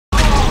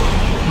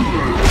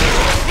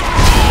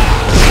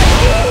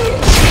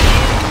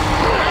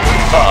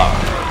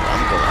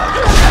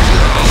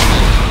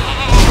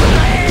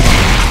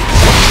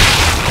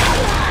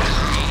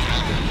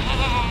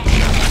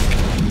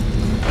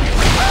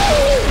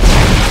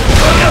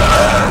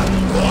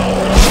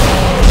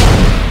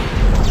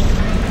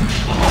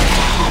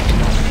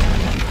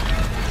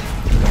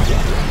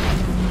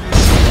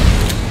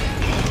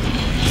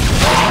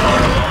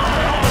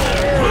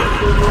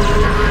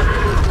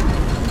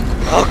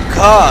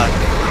God!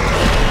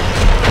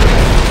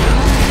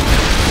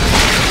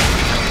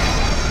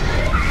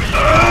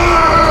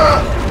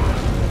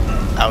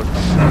 Out.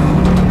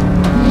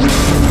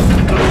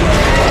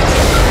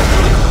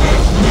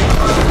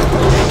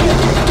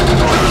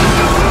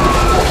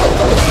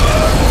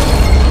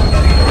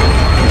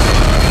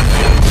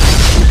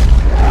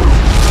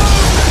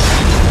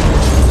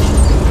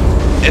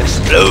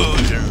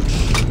 Explosions.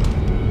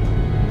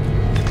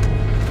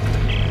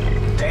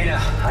 Dana,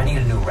 I need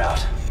a new route.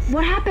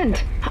 What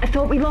happened? I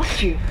thought we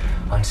lost you.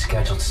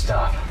 Unscheduled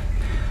stop.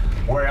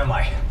 Where am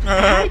I?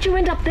 How did you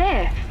end up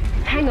there?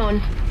 Hang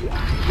on.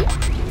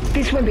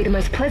 This won't be the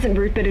most pleasant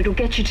route, but it'll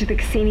get you to the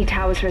Cassini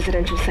Towers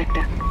residential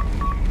sector.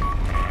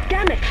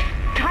 Damn it!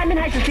 Tiedemann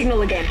has the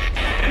signal again.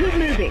 Keep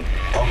moving.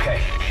 Okay.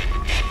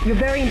 You're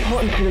very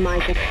important to them,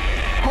 Isaac.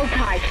 Hold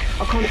tight.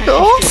 I'll contact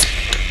you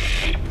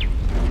soon.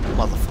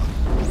 Motherfucker.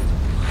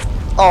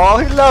 Oh,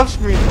 he loves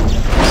me.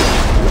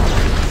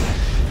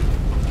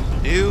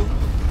 You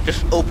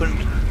just opened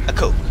a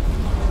Coke.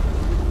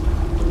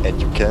 And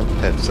you can't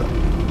have some.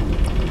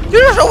 You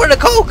just opened a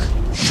Coke!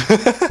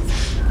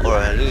 Or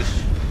at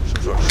least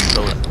some sort of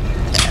stolen.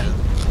 And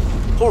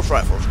horse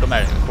rifles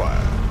schematic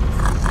acquired.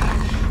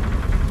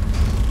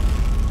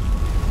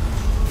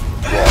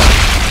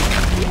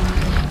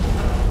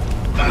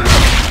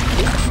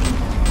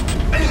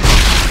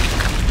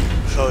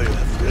 So you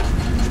have this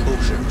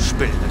bullshit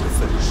spinning in your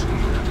face.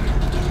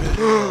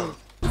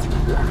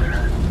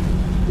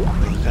 What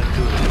you can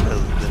do to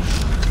build this?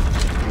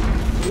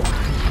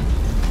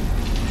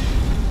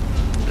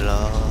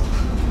 Love.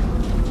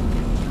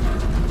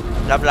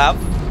 Love, love.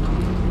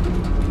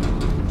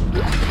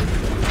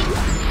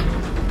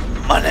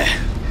 Money.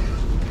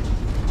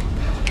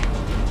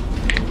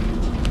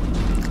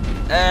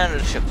 And a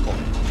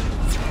checkpoint.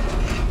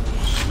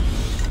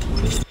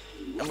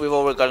 And we've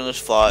already gotten this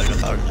far in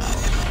about an hour.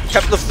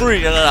 Chapter 3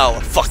 in an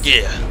hour. Fuck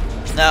yeah.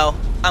 Now,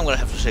 I'm gonna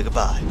have to say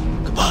goodbye.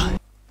 Goodbye.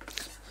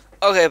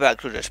 Okay, back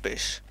to Dead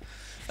Space.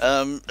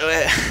 Now,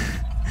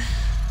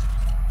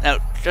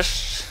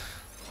 just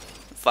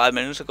 5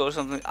 minutes ago or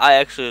something, I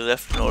actually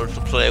left in order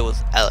to play with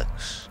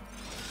Alex.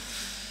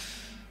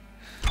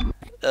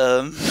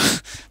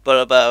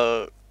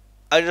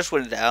 I just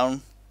went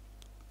down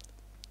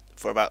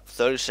for about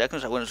 30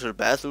 seconds. I went into the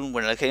bathroom.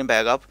 When I came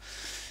back up,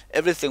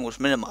 everything was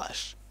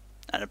minimized.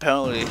 And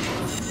apparently,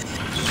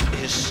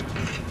 his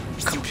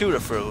computer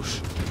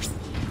froze.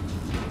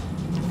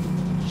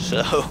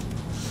 So,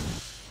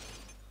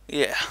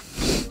 yeah.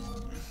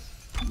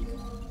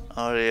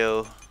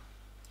 Audio.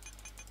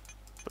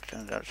 Put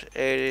it down to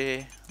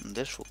 80. And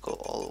this will go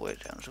all the way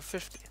down to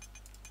 50.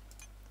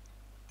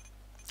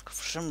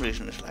 For some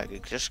reason, it's like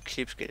it just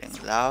keeps getting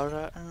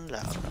louder and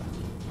louder.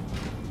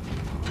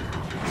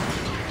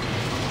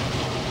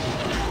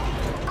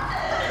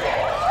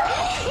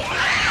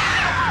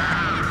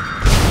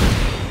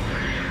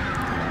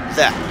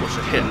 That was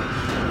a hit.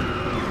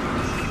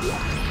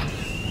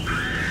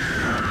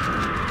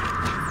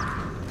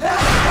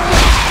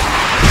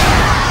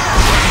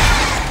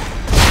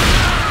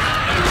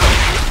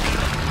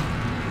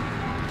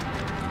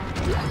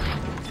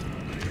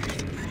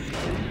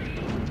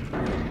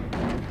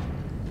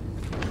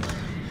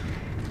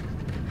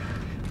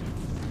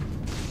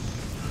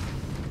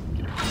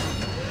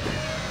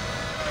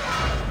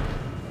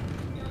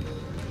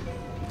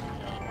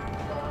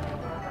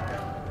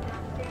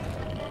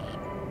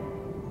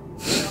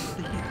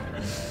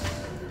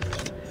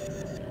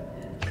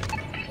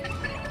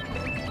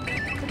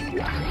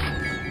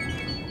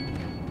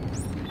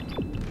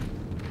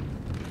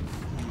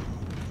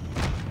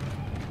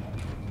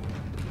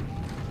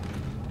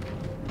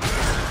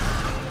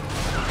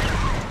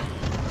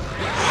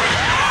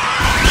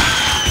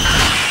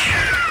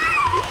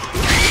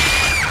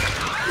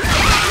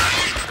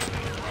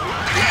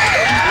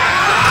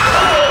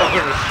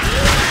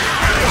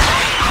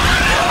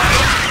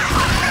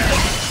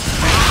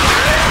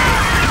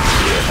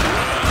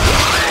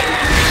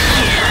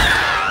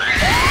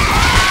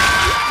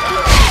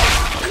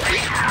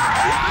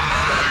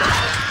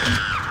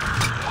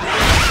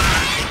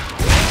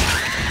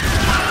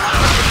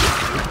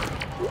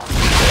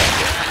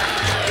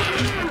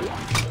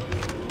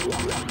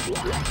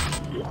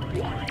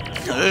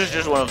 This is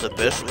just one of the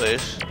best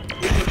ways to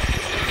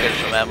get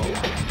some ammo.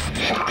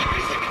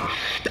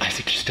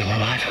 Isaac, you're still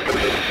alive?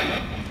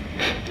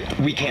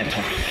 We can't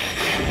talk.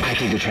 I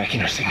think they're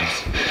tracking our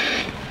signals.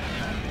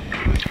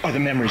 Are the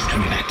memories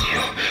coming back to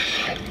you?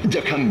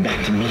 They're coming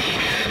back to me.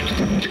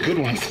 The good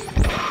ones.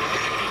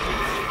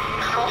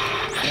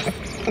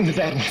 And the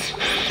bad ones.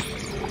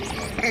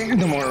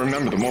 The more I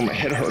remember, the more my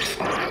head hurts.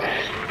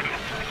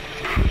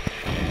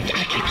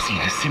 I keep seeing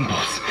the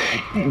symbols.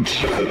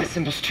 The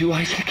symbols too,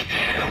 Isaac?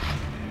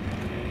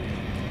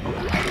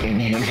 In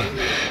him.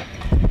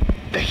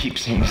 They keep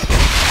seeing us.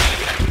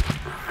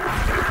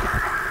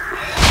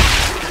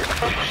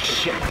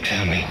 Shit,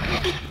 found me.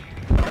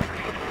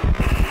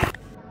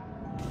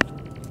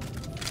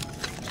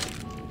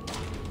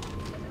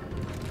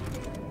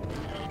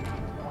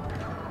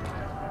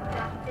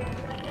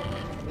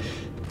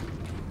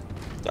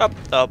 Stop,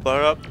 stop,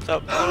 stop,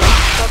 stop,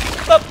 stop,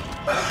 stop.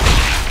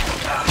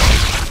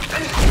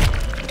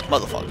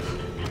 Motherfucker.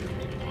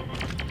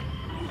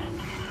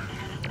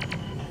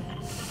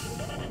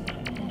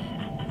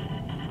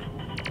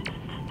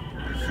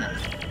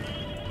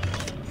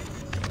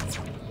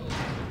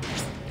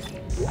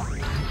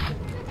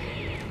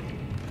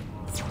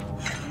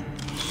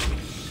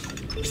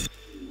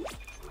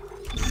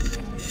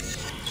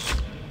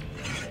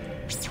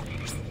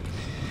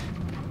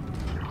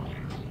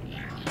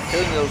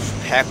 Killing those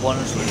pack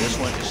ones with this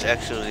one is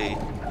actually,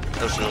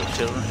 those little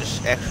children,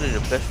 is actually the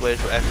best way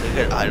to actually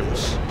get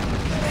items.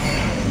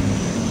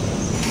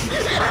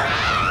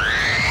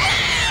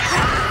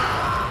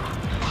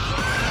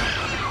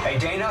 Hey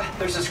Dana,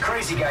 there's this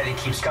crazy guy that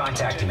keeps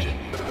contacting me.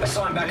 I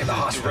saw him back at the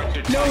hospital.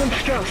 Nolan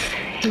Stross.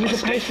 He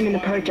was a person in the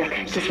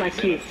project, just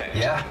like you.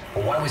 Yeah?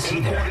 Well, why was he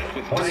there?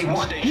 What does he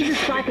want? He's a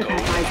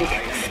psychopath,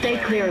 Isaac. Stay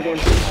clear of him.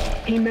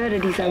 He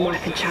murdered his own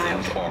wife and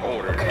child.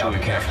 Okay, I'll be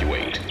careful.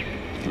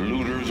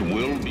 Looters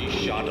will be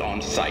shot on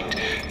sight.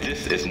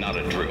 This is not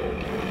a drill.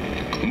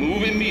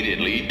 Move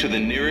immediately to the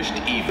nearest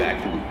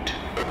evac route.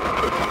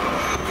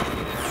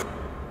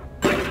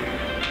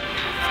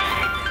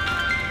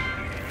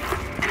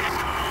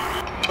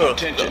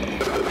 Attention.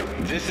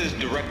 This is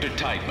Director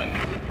Tiedemann.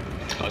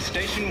 A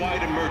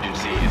station-wide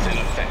emergency is in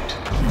effect.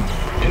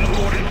 In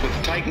accordance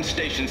with Titan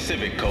Station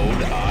Civic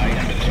Code, I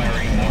am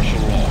declaring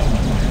martial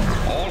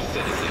law. All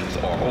citizens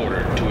are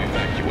ordered to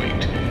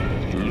evacuate.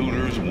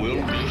 Looters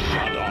will be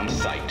shot on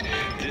sight.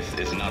 This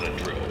is not a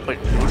drill.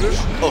 Wait, looters?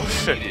 Oh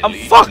shit, I'm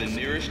Immediately fucked! to the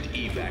nearest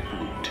evac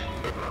route.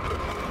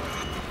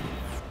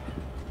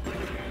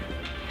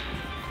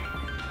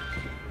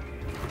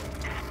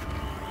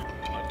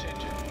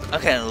 Attention. I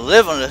can't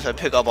live unless I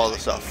pick up all the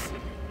stuff.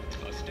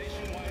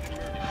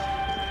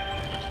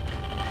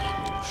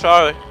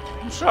 Sorry.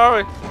 I'm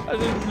sorry. I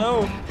didn't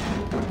know.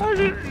 I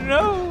didn't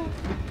know.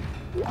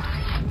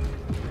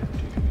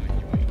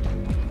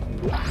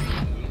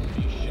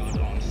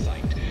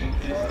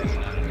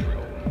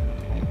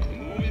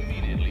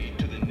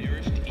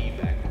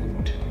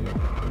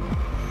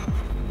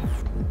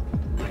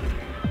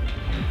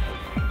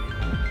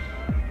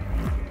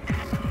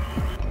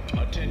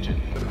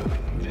 Attention.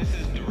 This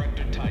is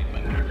Director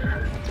Tiedemann. A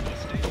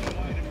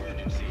statewide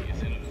emergency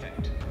is in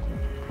effect.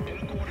 In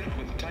accordance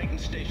with Titan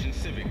Station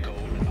Civic Code,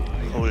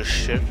 Holy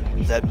shit,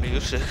 that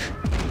music.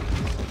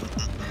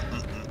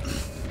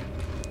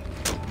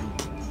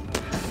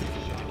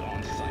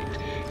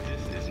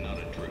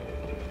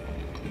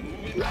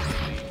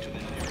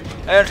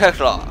 And text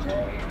lock.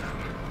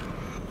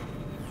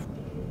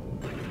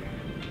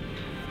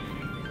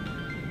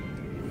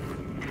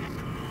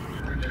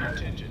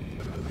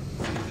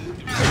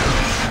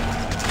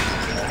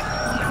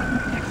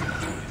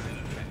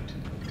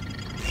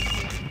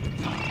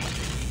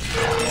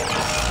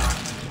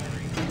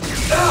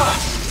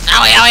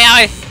 Owie, owie,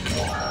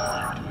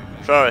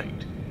 owie! Sorry.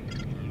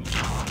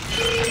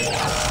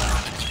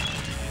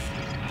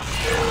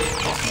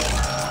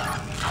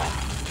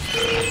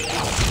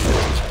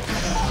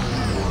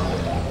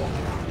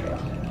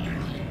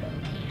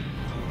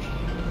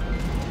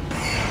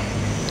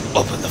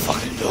 Open the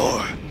fucking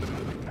door.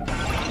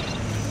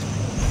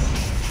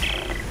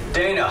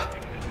 Dana,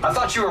 I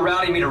thought you were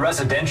routing me to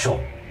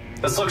residential.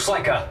 This looks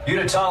like a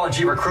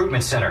unitology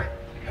recruitment center.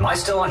 Am I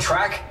still on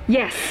track?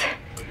 Yes.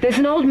 There's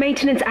an old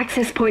maintenance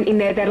access point in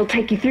there that'll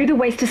take you through the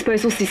waste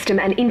disposal system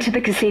and into the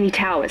Cassini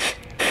Towers.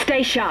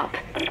 Stay sharp.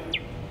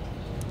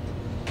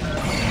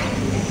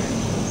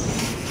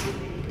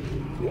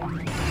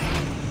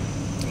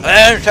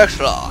 And text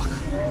lock.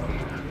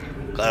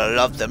 Gotta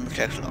love them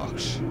text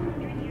locks.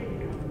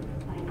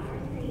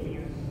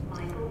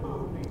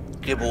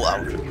 Gibble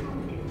out.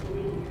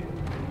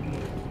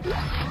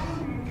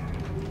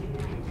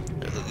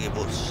 There's the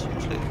Gibbles.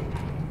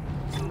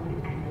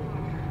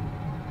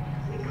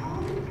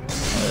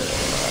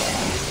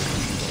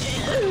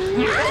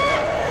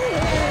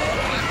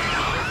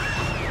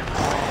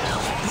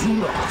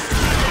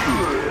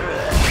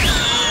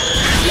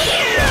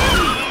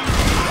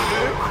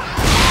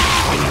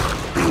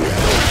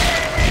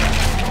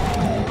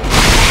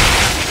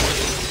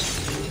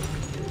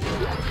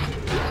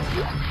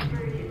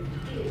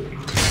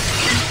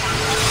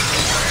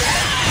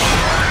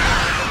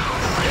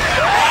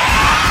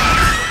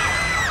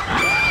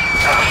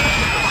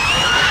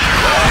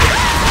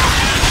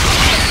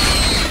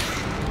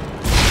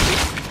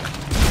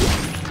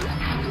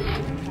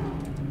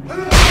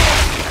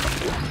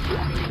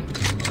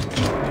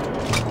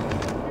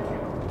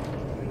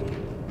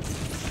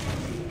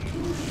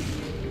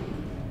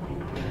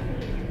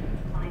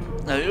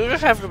 Now you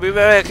just have to be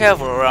very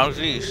careful around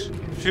these.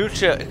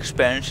 Future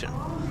expansion.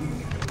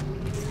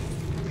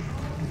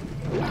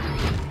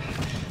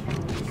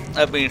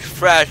 That means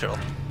fragile.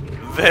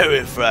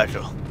 Very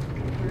fragile.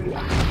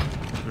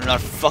 Do not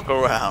fuck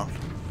around.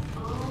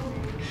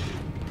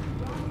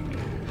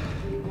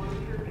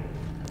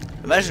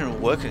 Imagine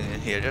working in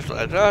here just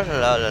like la la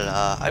la la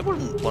la. I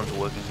wouldn't want to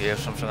work in here if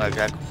something like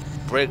that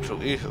could break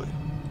so easily.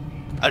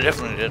 I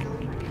definitely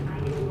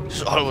didn't.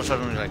 Just all of a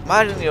sudden, like,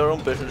 minding your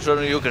own business,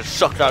 suddenly you get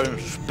sucked out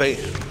into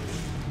space.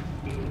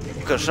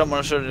 Because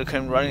someone suddenly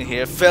came running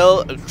here,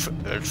 fell,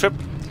 tripped,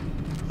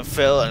 and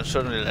fell, and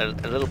suddenly a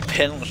little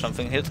pin or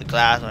something hit the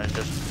glass and it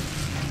just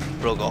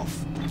broke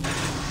off.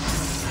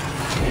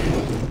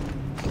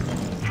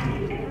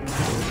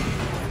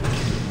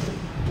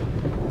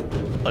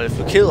 But if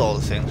you kill all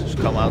the things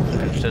that come out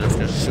there instead of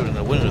just shooting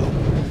the window,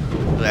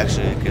 you'll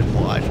actually get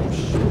more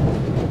items.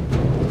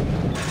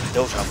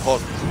 Those are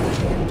important.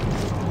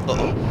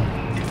 Uh-oh.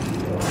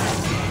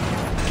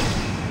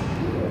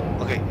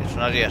 Okay, it's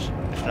not yet.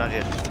 It's not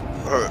yet.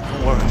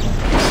 Don't worry.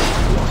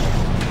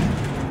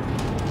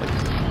 Wait,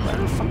 where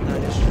the fuck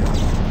that is?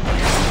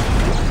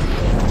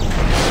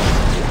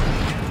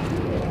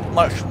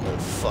 Much more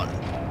fun.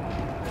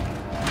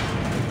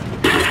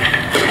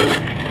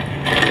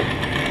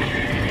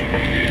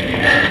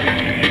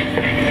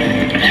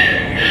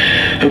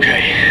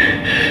 Okay,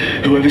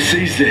 whoever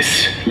sees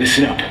this,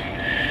 listen up.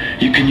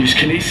 You can use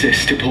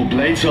kinesis to pull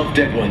blades off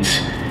dead ones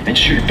and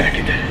shoot it back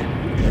at them.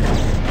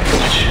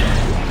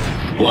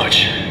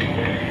 Watch.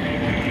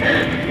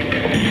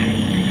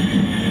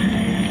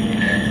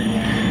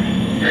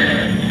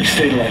 I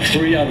stayed alive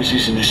 3 hours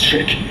using this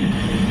trick.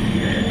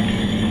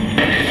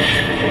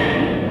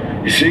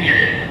 You see?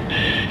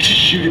 Just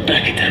shoot it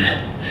back at them.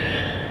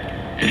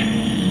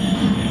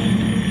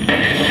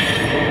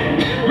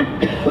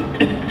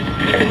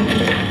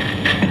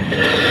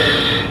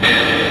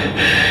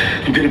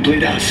 I'm gonna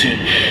bleed out soon.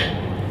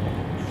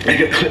 I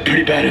got clipped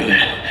pretty bad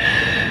earlier.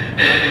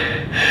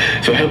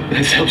 So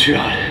this helps you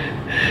out.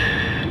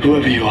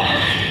 Whoever you are.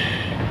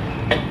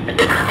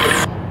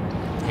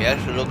 He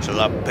actually looks a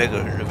lot bigger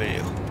in the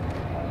video.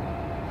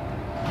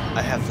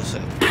 I have to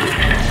say.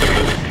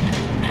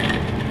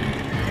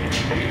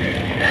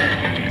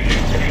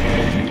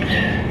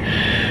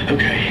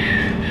 Okay.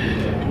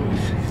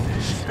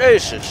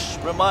 Stasis,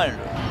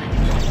 reminder.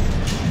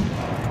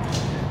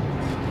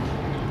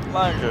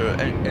 Reminder,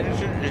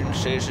 anything in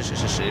stasis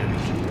is a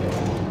stasis.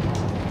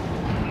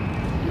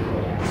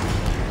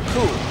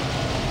 Cool.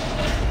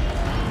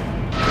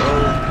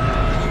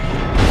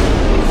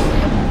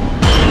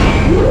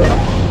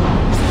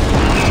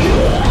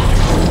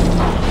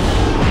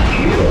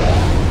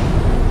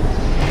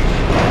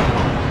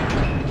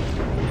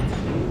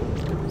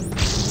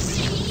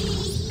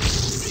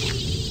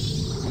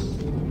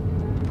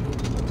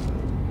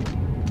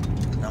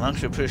 I'm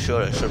actually pretty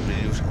sure I should be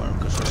using one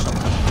because there's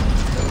something.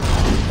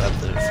 But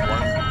there's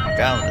one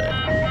down there.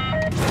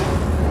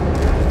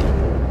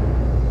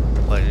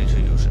 Why did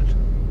you use it?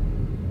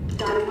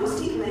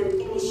 Diagnostic mode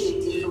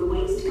initiated for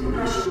waste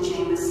compression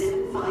chamber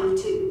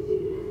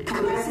 752.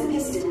 Compressor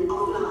piston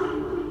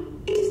offline.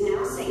 It is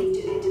now safe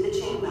to enter the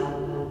chamber.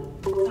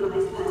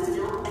 Authorized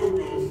personnel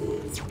only.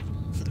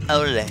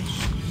 Only.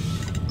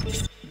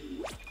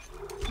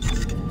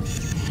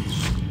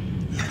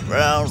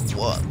 Round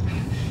 1.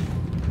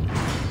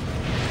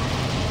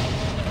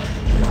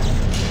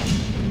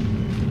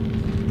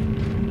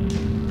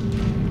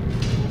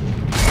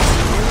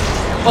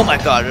 Oh my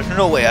god, there's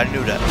no way I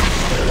knew that.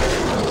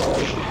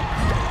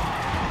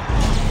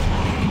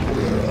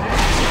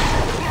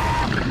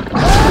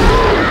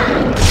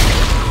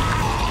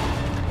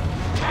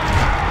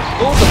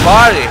 Oh, the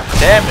body!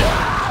 Damn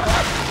it!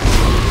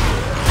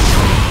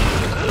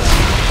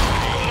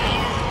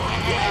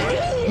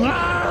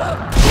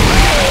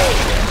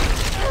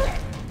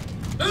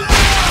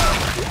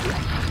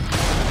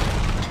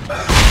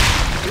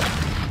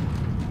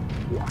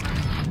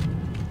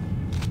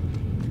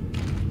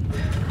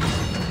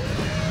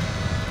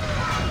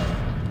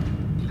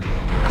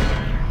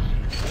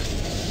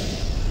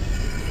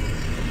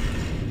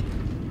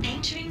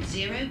 Entering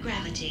zero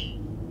gravity.